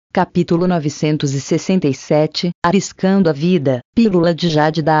Capítulo 967, Ariscando a vida, Pílula de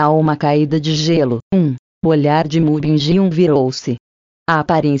Jade da Alma Caída de Gelo. 1. O olhar de Murin virou-se. A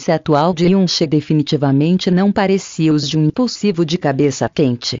aparência atual de Yunche definitivamente não parecia os de um impulsivo de cabeça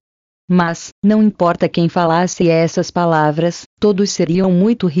quente. Mas, não importa quem falasse essas palavras, todos seriam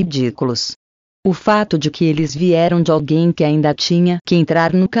muito ridículos. O fato de que eles vieram de alguém que ainda tinha que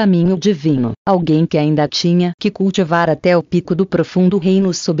entrar no caminho divino, alguém que ainda tinha que cultivar até o pico do profundo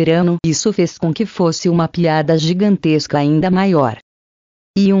reino soberano, isso fez com que fosse uma piada gigantesca ainda maior.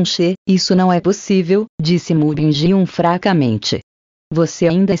 Yunche, isso não é possível, disse Murin fracamente. Você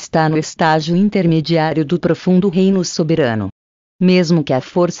ainda está no estágio intermediário do profundo reino soberano. Mesmo que a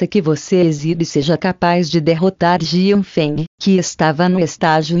força que você exibe seja capaz de derrotar Jianfeng, que estava no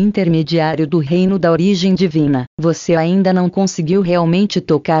estágio intermediário do reino da origem divina, você ainda não conseguiu realmente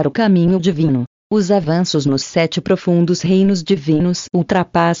tocar o caminho divino. Os avanços nos 7 profundos reinos divinos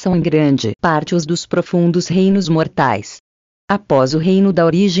ultrapassam em grande parte os dos profundos reinos mortais. Após o reino da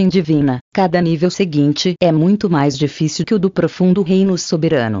origem divina, cada nível seguinte é muito mais difícil que o do profundo reino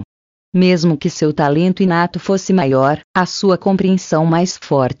soberano. Mesmo que seu talento inato fosse maior, a sua compreensão mais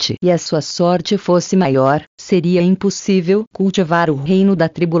forte e a sua sorte fosse maior, seria impossível cultivar o reino da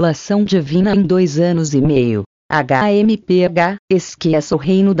tribulação divina em 2 anos e meio. HMPH, esqueça o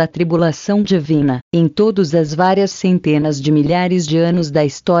reino da tribulação divina. Em todas as várias centenas de milhares de anos da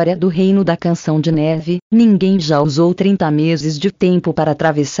história do reino da canção de neve, ninguém já usou 30 meses de tempo para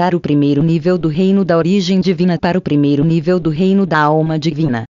atravessar o primeiro nível do reino da origem divina para o primeiro nível do reino da alma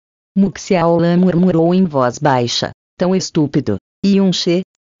divina. Muxiaolan murmurou em voz baixa. Tão estúpido. Yunche.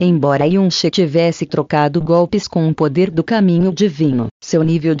 Embora Yunche tivesse trocado golpes com o poder do caminho divino, seu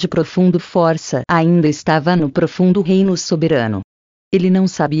nível de profundo força ainda estava no profundo reino soberano. Ele não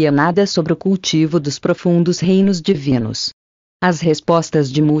sabia nada sobre o cultivo dos profundos reinos divinos. As respostas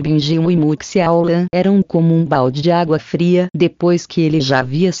de Murin e Muxiaolan eram como um balde de água fria depois que ele já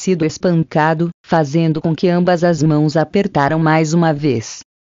havia sido espancado, fazendo com que ambas as mãos apertaram mais uma vez.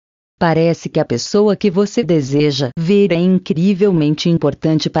 Parece que a pessoa que você deseja ver é incrivelmente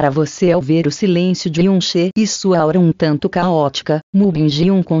importante para você. Ao ver o silêncio de Yunche e sua aura um tanto caótica,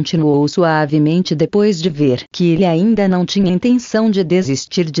 Murin continuou suavemente depois de ver que ele ainda não tinha intenção de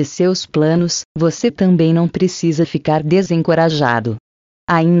desistir de seus planos. Você também não precisa ficar desencorajado.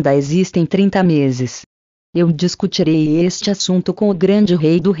 Ainda existem 30 meses. Eu discutirei este assunto com o grande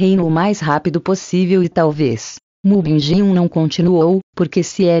rei do reino o mais rápido possível e talvez... Murin não continuou, porque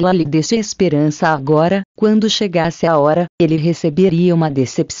se ela lhe desse esperança agora, quando chegasse a hora, ele receberia uma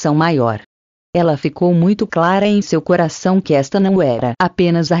decepção maior. Ela ficou muito clara em seu coração que esta não era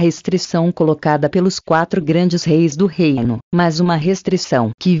apenas a restrição colocada pelos 4 grandes reis do reino, mas uma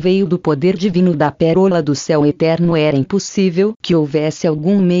restrição que veio do poder divino da pérola do céu eterno. Era impossível que houvesse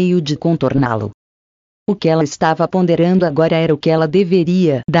algum meio de contorná-lo. O que ela estava ponderando agora era o que ela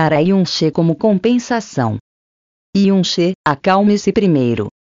deveria dar a Yunche como compensação. Yunche, acalme-se primeiro.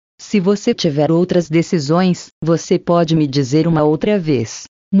 Se você tiver outras decisões, você pode me dizer uma outra vez.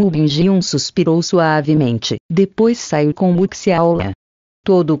 Murin suspirou suavemente, depois saiu com Muxiaolan.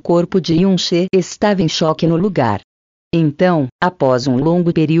 Todo o corpo de Yunche estava em choque no lugar. Então, após um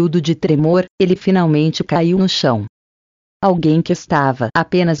longo período de tremor, ele finalmente caiu no chão. Alguém que estava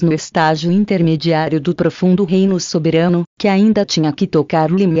apenas no estágio intermediário do profundo reino soberano, que ainda tinha que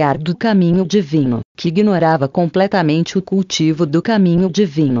tocar o limiar do caminho divino, que ignorava completamente o cultivo do caminho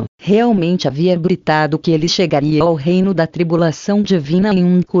divino, realmente havia gritado que ele chegaria ao reino da tribulação divina em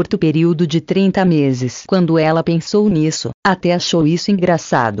um curto período de 30 meses. Quando ela pensou nisso, até achou isso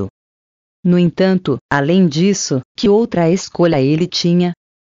engraçado. No entanto, além disso, que outra escolha ele tinha?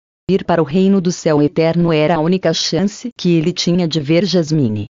 Ir para o reino do céu eterno era a única chance que ele tinha de ver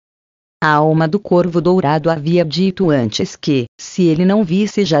Jasmine. A alma do corvo dourado havia dito antes que, se ele não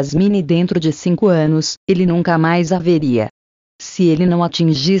visse Jasmine dentro de 5 anos, ele nunca mais a veria. Se ele não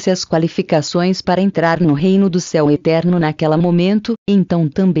atingisse as qualificações para entrar no reino do céu eterno naquele momento, então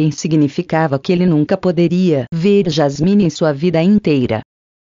também significava que ele nunca poderia ver Jasmine em sua vida inteira.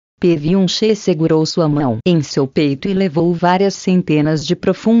 Yunche segurou sua mão em seu peito e levou várias centenas de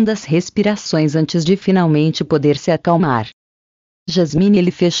profundas respirações antes de finalmente poder se acalmar. Jasmine,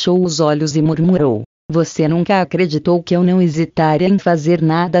 ele fechou os olhos e murmurou. Você nunca acreditou que eu não hesitaria em fazer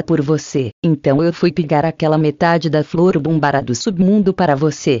nada por você, então eu fui pegar aquela metade da flor bumbara do submundo para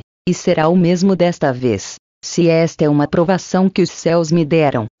você. E será o mesmo desta vez. Se esta é uma provação que os céus me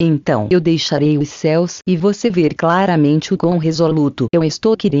deram, então eu deixarei os céus e você ver claramente o quão resoluto eu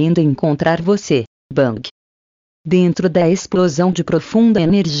estou querendo encontrar você. Bang! dentro da explosão de profunda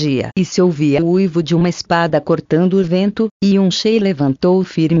energia, e se ouvia o uivo de uma espada cortando o vento, Yun-She levantou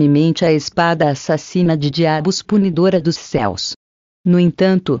firmemente a espada assassina de diabos punidora dos céus. No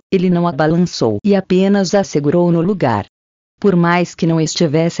entanto, ele não a balançou e apenas a segurou no lugar. Por mais que não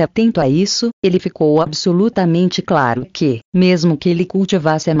estivesse atento a isso, ele ficou absolutamente claro que, mesmo que ele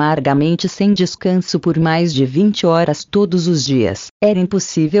cultivasse amargamente sem descanso por mais de 20 horas todos os dias, era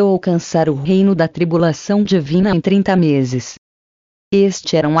impossível alcançar o reino da tribulação divina em 30 meses.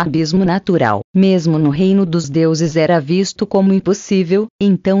 Este era um abismo natural, mesmo no reino dos deuses era visto como impossível,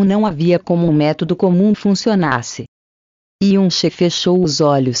 então não havia como um método comum funcionasse. Yun-She fechou os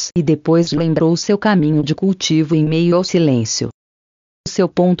olhos e depois lembrou seu caminho de cultivo em meio ao silêncio. Seu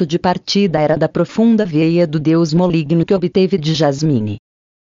ponto de partida era da profunda veia do deus maligno que obteve de Jasmine.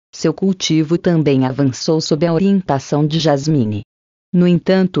 Seu cultivo também avançou sob a orientação de Jasmine. No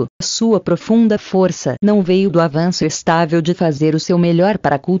entanto, sua profunda força não veio do avanço estável de fazer o seu melhor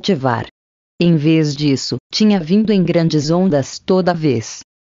para cultivar. Em vez disso, tinha vindo em grandes ondas toda vez.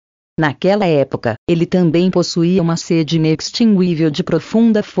 Naquela época, ele também possuía uma sede inextinguível de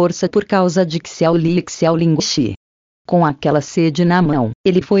profunda força por causa de Xiaoli e Xiaolingxi. Com aquela sede na mão,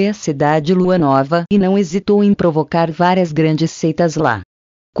 ele foi à cidade Lua Nova e não hesitou em provocar várias grandes seitas lá.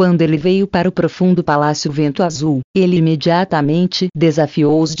 Quando ele veio para o profundo Palácio Vento Azul, ele imediatamente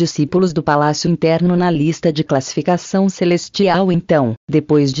desafiou os discípulos do Palácio Interno na lista de classificação celestial. Então,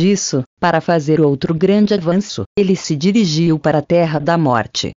 depois disso, para fazer outro grande avanço, ele se dirigiu para a Terra da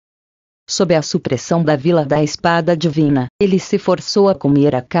Morte. Sob a supressão da Vila da Espada Divina, ele se forçou a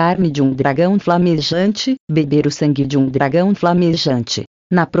comer a carne de um dragão flamejante, beber o sangue de um dragão flamejante.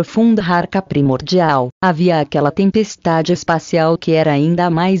 Na profunda arca primordial, havia aquela tempestade espacial que era ainda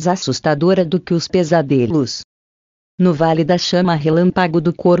mais assustadora do que os pesadelos. No Vale da Chama Relâmpago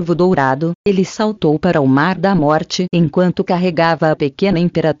do Corvo Dourado, ele saltou para o Mar da Morte enquanto carregava a pequena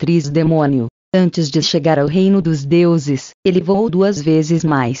Imperatriz Demônio. Antes de chegar ao Reino dos Deuses, ele voou 2 vezes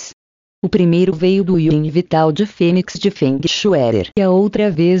mais. O primeiro veio do Yin Vital de Fênix de Feng Shuerer e a outra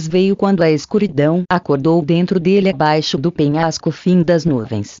vez veio quando a escuridão acordou dentro dele abaixo do penhasco fim das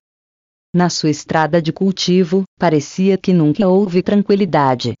nuvens. Na sua estrada de cultivo, parecia que nunca houve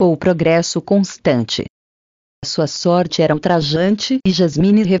tranquilidade ou progresso constante. Sua sorte era ultrajante e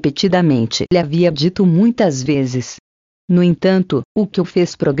Jasmine repetidamente lhe havia dito muitas vezes. No entanto, o que o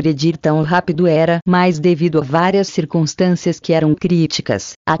fez progredir tão rápido era mais devido a várias circunstâncias que eram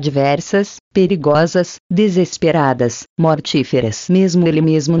críticas, adversas, perigosas, desesperadas, mortíferas. Mesmo ele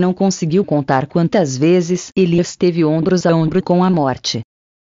mesmo não conseguiu contar quantas vezes ele esteve ombros a ombro com a morte.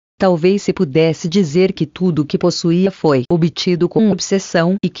 Talvez se pudesse dizer que tudo o que possuía foi obtido com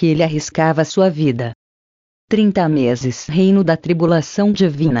obsessão e que ele arriscava sua vida. 30 meses. Reino da tribulação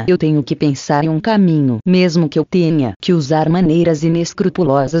divina. Eu tenho que pensar em um caminho, mesmo que eu tenha que usar maneiras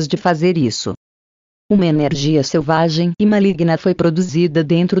inescrupulosas de fazer isso. Uma energia selvagem e maligna foi produzida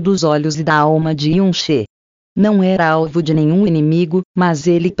dentro dos olhos e da alma de Yun-She. Não era alvo de nenhum inimigo, mas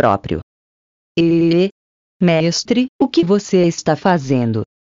ele próprio. Mestre, o que você está fazendo?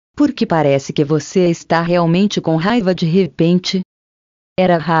 Porque parece que você está realmente com raiva de repente.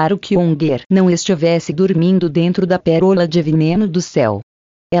 Era raro que Onger não estivesse dormindo dentro da pérola de veneno do céu.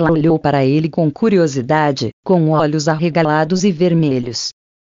 Ela olhou para ele com curiosidade, com olhos arregalados e vermelhos.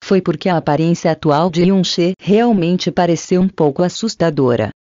 Foi porque a aparência atual de Yun-She realmente pareceu um pouco assustadora.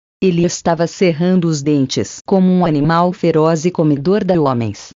 Ele estava cerrando os dentes como um animal feroz e comedor de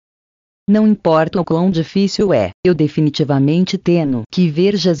homens. Não importa o quão difícil é, eu definitivamente tenho que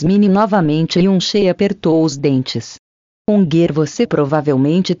ver Jasmine novamente. Yun-She apertou os dentes. Onger, você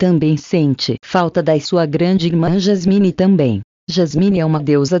provavelmente também sente falta da sua grande irmã Jasmine também. Jasmine é uma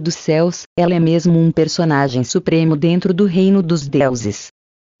deusa dos céus, ela é mesmo um personagem supremo dentro do reino dos deuses.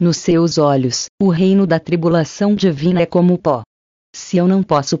 Nos seus olhos, o reino da tribulação divina é como pó. Se eu não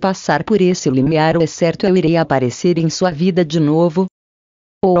posso passar por esse limiar, é certo eu irei aparecer em sua vida de novo?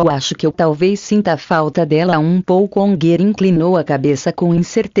 Ou acho que eu talvez sinta falta dela um pouco. Onger inclinou a cabeça com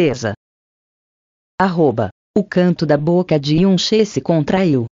incerteza. O canto da boca de Yun-She se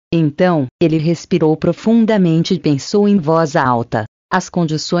contraiu. Então, ele respirou profundamente e pensou em voz alta. As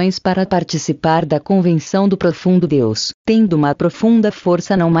condições para participar da convenção do profundo Deus, tendo uma profunda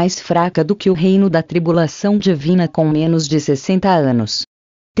força não mais fraca do que o reino da tribulação divina com menos de 60 anos.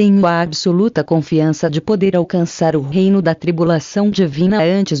 Tenho a absoluta confiança de poder alcançar o reino da tribulação divina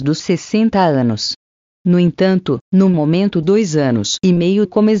antes dos 60 anos. No entanto, no momento 2 anos e meio,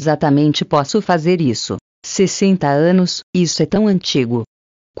 como exatamente posso fazer isso? 60 anos, isso é tão antigo.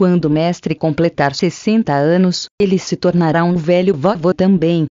 Quando o mestre completar 60 anos, ele se tornará um velho vovô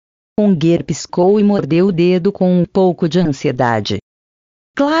também. Unger piscou e mordeu o dedo com um pouco de ansiedade.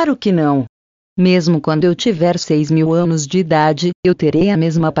 Claro que não. Mesmo quando eu tiver 6.000 anos de idade, eu terei a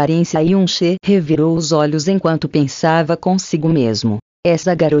mesma aparência. Yun-che revirou os olhos enquanto pensava consigo mesmo.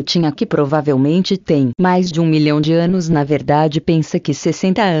 Essa garotinha que provavelmente tem mais de 1 milhão de anos na verdade pensa que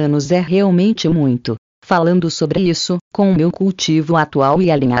 60 anos é realmente muito. Falando sobre isso, com o meu cultivo atual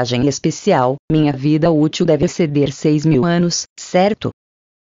e a linhagem especial, minha vida útil deve exceder 6.000 anos, certo?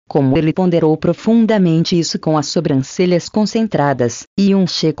 Como ele ponderou profundamente isso com as sobrancelhas concentradas,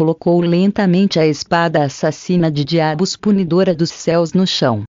 Yun-che colocou lentamente a espada assassina de diabos punidora dos céus no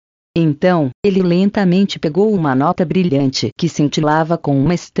chão. Então, ele lentamente pegou uma nota brilhante que cintilava com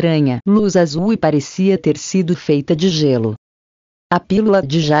uma estranha luz azul e parecia ter sido feita de gelo. A pílula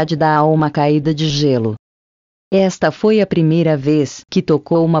de Jade da alma caída de gelo. Esta foi a primeira vez que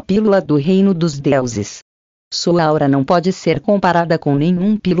tocou uma pílula do reino dos deuses. Sua aura não pode ser comparada com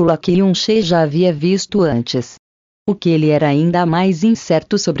nenhum pílula que Yun-che já havia visto antes. O que ele era ainda mais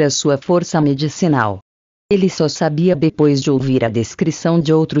incerto sobre a sua força medicinal. Ele só sabia depois de ouvir a descrição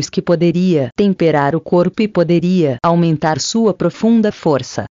de outros que poderia temperar o corpo e poderia aumentar sua profunda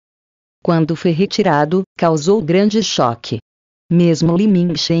força. Quando foi retirado, causou grande choque. Mesmo Li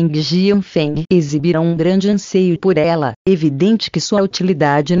Mingsheng e Jianfeng exibiram um grande anseio por ela, evidente que sua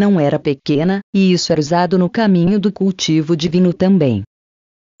utilidade não era pequena, e isso era usado no caminho do cultivo divino também.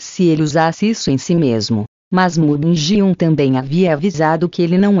 Se ele usasse isso em si mesmo. Mas Mubin Jiun também havia avisado que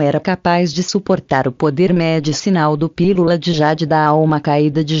ele não era capaz de suportar o poder medicinal do Pílula de Jade da alma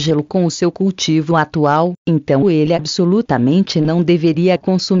caída de gelo com o seu cultivo atual, então ele absolutamente não deveria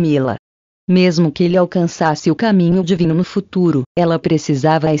consumi-la. Mesmo que ele alcançasse o caminho divino no futuro, ela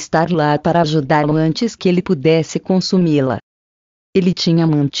precisava estar lá para ajudá-lo antes que ele pudesse consumi-la. Ele tinha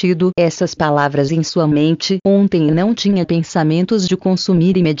mantido essas palavras em sua mente ontem e não tinha pensamentos de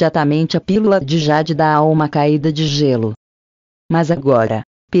consumir imediatamente a pílula de Jade da alma caída de gelo. Mas agora,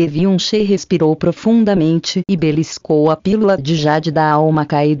 Yun-che respirou profundamente e beliscou a pílula de Jade da alma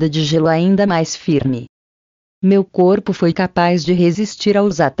caída de gelo ainda mais firme. Meu corpo foi capaz de resistir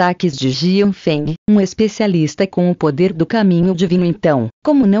aos ataques de Jianfeng, um especialista com o poder do caminho divino. Então,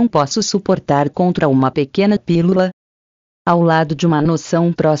 como não posso suportar contra uma pequena pílula? Ao lado de uma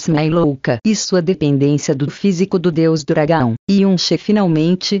noção próxima e louca e sua dependência do físico do deus dragão, Yun-che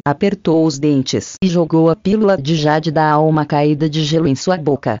finalmente apertou os dentes e jogou a pílula de Jade da alma caída de gelo em sua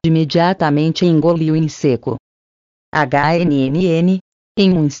boca. Imediatamente engoliu em seco. HNNN.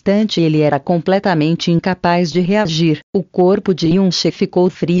 Em um instante ele era completamente incapaz de reagir, o corpo de Yun-che ficou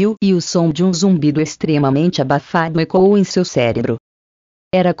frio e o som de um zumbido extremamente abafado ecoou em seu cérebro.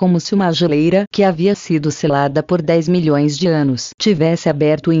 Era como se uma geleira que havia sido selada por 10 milhões de anos tivesse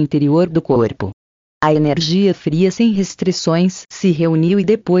aberto o interior do corpo. A energia fria sem restrições se reuniu e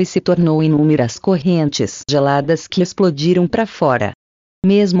depois se tornou inúmeras correntes geladas que explodiram para fora.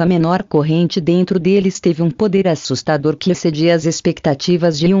 Mesmo a menor corrente dentro deles teve um poder assustador que excedia as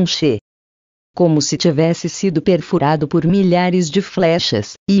expectativas de Yun-che. Como se tivesse sido perfurado por milhares de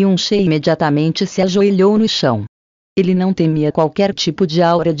flechas, Yun-che imediatamente se ajoelhou no chão. Ele não temia qualquer tipo de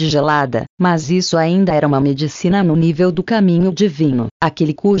aura de gelada, mas isso ainda era uma medicina no nível do caminho divino,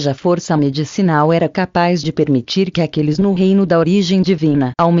 aquele cuja força medicinal era capaz de permitir que aqueles no reino da origem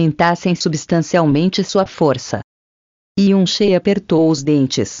divina aumentassem substancialmente sua força. Yun-che apertou os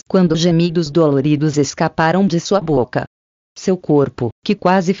dentes quando gemidos doloridos escaparam de sua boca. Seu corpo, que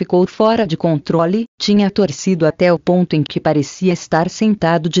quase ficou fora de controle, tinha torcido até o ponto em que parecia estar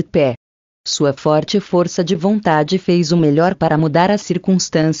sentado de pé. Sua forte força de vontade fez o melhor para mudar as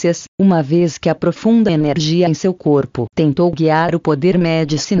circunstâncias, uma vez que a profunda energia em seu corpo tentou guiar o poder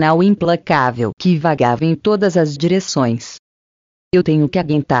medicinal implacável que vagava em todas as direções. Eu tenho que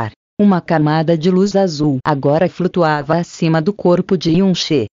aguentar. Uma camada de luz azul agora flutuava acima do corpo de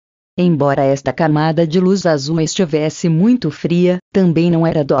Yun-che. Embora esta camada de luz azul estivesse muito fria, também não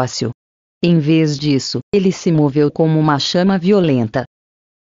era dócil. Em vez disso, ele se moveu como uma chama violenta.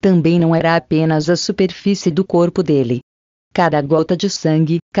 Também não era apenas a superfície do corpo dele. Cada gota de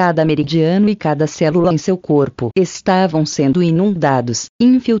sangue, cada meridiano e cada célula em seu corpo estavam sendo inundados,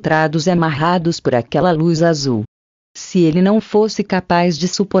 infiltrados e amarrados por aquela luz azul. Se ele não fosse capaz de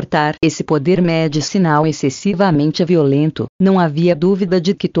suportar esse poder medicinal excessivamente violento, não havia dúvida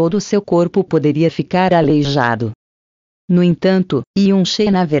de que todo o seu corpo poderia ficar aleijado. No entanto, Yun-che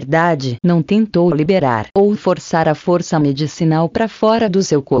na verdade não tentou liberar ou forçar a força medicinal para fora do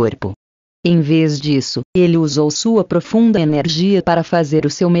seu corpo. Em vez disso, ele usou sua profunda energia para fazer o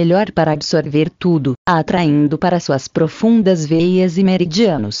seu melhor para absorver tudo, atraindo para suas profundas veias e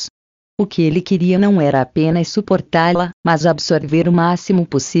meridianos. O que ele queria não era apenas suportá-la, mas absorver o máximo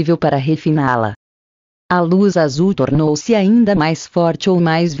possível para refiná-la. A luz azul tornou-se ainda mais forte ou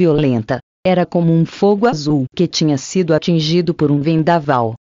mais violenta. Era como um fogo azul que tinha sido atingido por um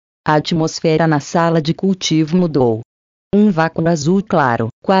vendaval. A atmosfera na sala de cultivo mudou. Um vácuo azul claro,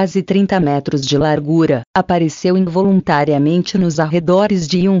 quase 30 metros de largura, apareceu involuntariamente nos arredores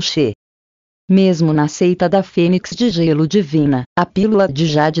de Yunche. Mesmo na seita da Fênix de Gelo Divina, a pílula de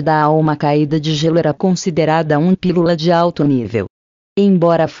Jade da alma caída de gelo era considerada uma pílula de alto nível.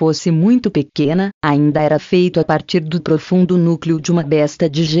 Embora fosse muito pequena, ainda era feito a partir do profundo núcleo de uma besta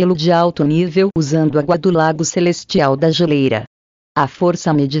de gelo de alto nível usando água do lago celestial da geleira. A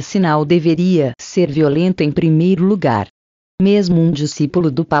força medicinal deveria ser violenta em primeiro lugar. Mesmo um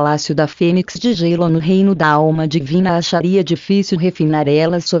discípulo do Palácio da Fênix de Gelo no reino da alma divina acharia difícil refinar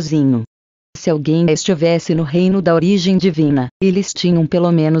ela sozinho. Se alguém estivesse no reino da origem divina, eles tinham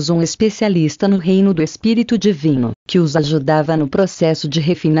pelo menos um especialista no reino do Espírito Divino, que os ajudava no processo de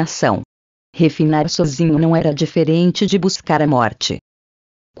refinação. Refinar sozinho não era diferente de buscar a morte.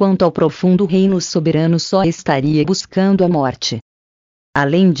 Quanto ao profundo reino soberano, só estaria buscando a morte.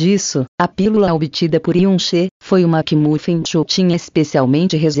 Além disso, a pílula obtida por Yunche foi uma que Mu Fengchu tinha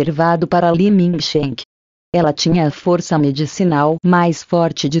especialmente reservado para Li Mingsheng. Ela tinha a força medicinal mais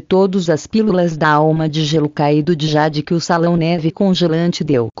forte de todas as pílulas da alma de gelo caído de Jade que o Salão Neve Congelante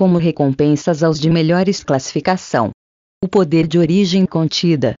deu como recompensas aos de melhores classificação. O poder de origem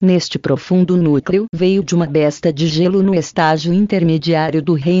contida neste profundo núcleo veio de uma besta de gelo no estágio intermediário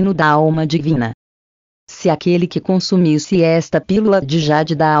do reino da alma divina. Se aquele que consumisse esta pílula de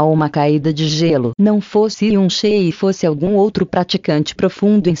Jade da alma caída de gelo não fosse Yunche e fosse algum outro praticante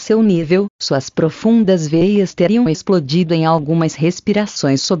profundo em seu nível, suas profundas veias teriam explodido em algumas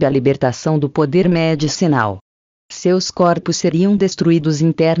respirações sob a libertação do poder medicinal. Seus corpos seriam destruídos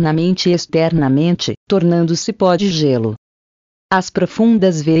internamente e externamente, tornando-se pó de gelo. As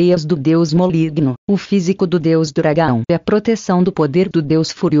profundas veias do deus maligno, o físico do deus dragão e a proteção do poder do deus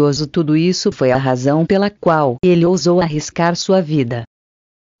furioso, tudo isso foi a razão pela qual ele ousou arriscar sua vida.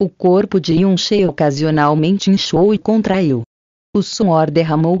 O corpo de Yunche ocasionalmente inchou e contraiu. O suor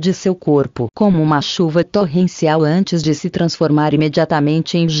derramou de seu corpo como uma chuva torrencial antes de se transformar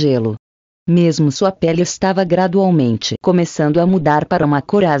imediatamente em gelo. Mesmo sua pele estava gradualmente começando a mudar para uma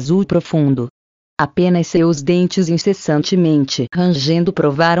cor azul profundo. Apenas seus dentes incessantemente rangendo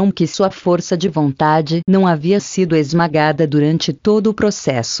provaram que sua força de vontade não havia sido esmagada durante todo o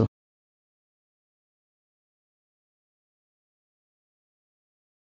processo.